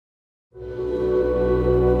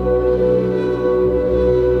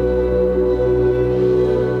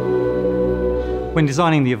When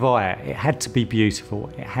designing the Evija, it had to be beautiful,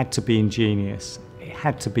 it had to be ingenious, it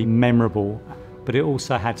had to be memorable, but it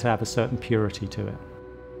also had to have a certain purity to it.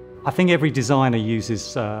 I think every designer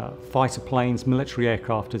uses fighter planes, military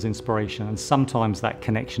aircraft as inspiration, and sometimes that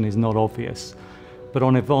connection is not obvious. But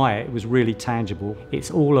on Evija, it was really tangible.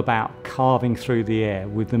 It's all about carving through the air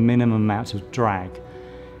with the minimum amount of drag.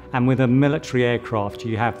 And with a military aircraft,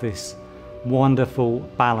 you have this wonderful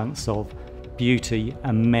balance of beauty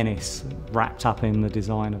and menace wrapped up in the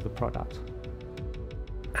design of the product.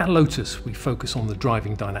 At Lotus, we focus on the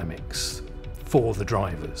driving dynamics for the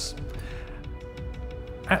drivers.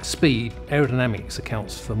 At speed, aerodynamics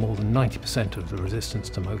accounts for more than 90% of the resistance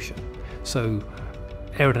to motion. So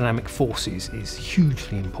aerodynamic forces is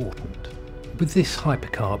hugely important. With this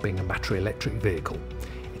hypercar being a battery electric vehicle,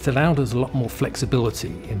 it's allowed us a lot more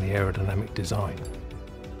flexibility in the aerodynamic design.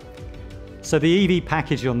 So the EV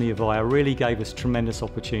package on the Evija really gave us tremendous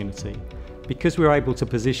opportunity. Because we were able to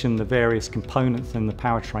position the various components in the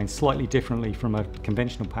powertrain slightly differently from a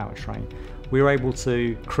conventional powertrain, we were able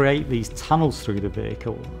to create these tunnels through the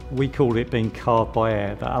vehicle. We called it being carved by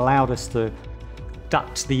air, that allowed us to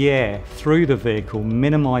duct the air through the vehicle,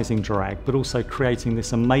 minimising drag, but also creating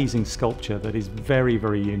this amazing sculpture that is very,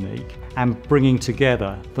 very unique, and bringing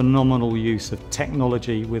together phenomenal use of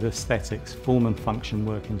technology with aesthetics, form and function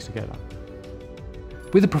working together.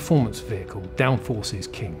 With a performance vehicle, downforce is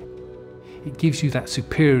king. It gives you that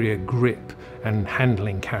superior grip and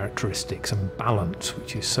handling characteristics and balance,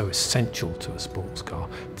 which is so essential to a sports car,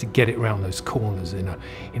 to get it around those corners in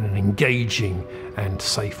an engaging and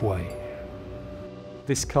safe way.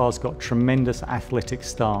 This car's got tremendous athletic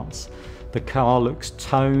stance. The car looks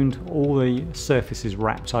toned, all the surfaces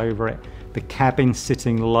wrapped over it, the cabin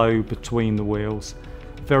sitting low between the wheels,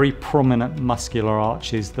 very prominent muscular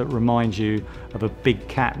arches that remind you of a big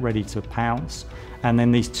cat ready to pounce, and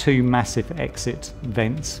then these two massive exit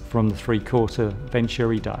vents from the three-quarter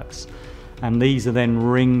Venturi ducts. And these are then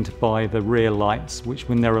ringed by the rear lights, which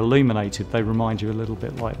when they're illuminated, they remind you a little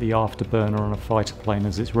bit like the afterburner on a fighter plane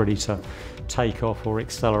as it's ready to take off or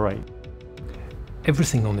accelerate.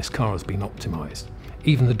 Everything on this car has been optimised.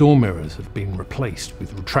 Even the door mirrors have been replaced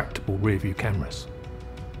with retractable rear-view cameras.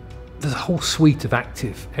 There's a whole suite of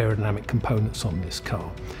active aerodynamic components on this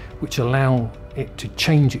car, which allow it to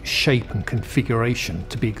change its shape and configuration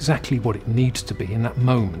to be exactly what it needs to be in that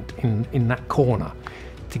moment, in that corner,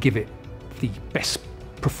 to give it the best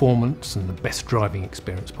performance and the best driving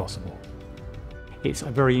experience possible. It's a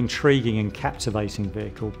very intriguing and captivating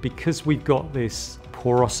vehicle. Because we've got this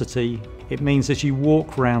porosity, it means as you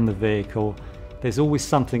walk around the vehicle, there's always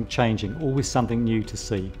something changing, always something new to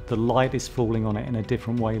see. The light is falling on it in a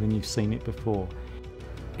different way than you've seen it before.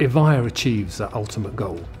 Evija achieves that ultimate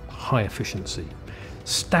goal, high efficiency,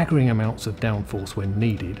 staggering amounts of downforce when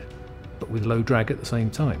needed, but with low drag at the same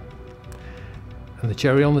time. And the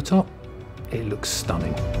cherry on the top, it looks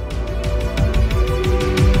stunning.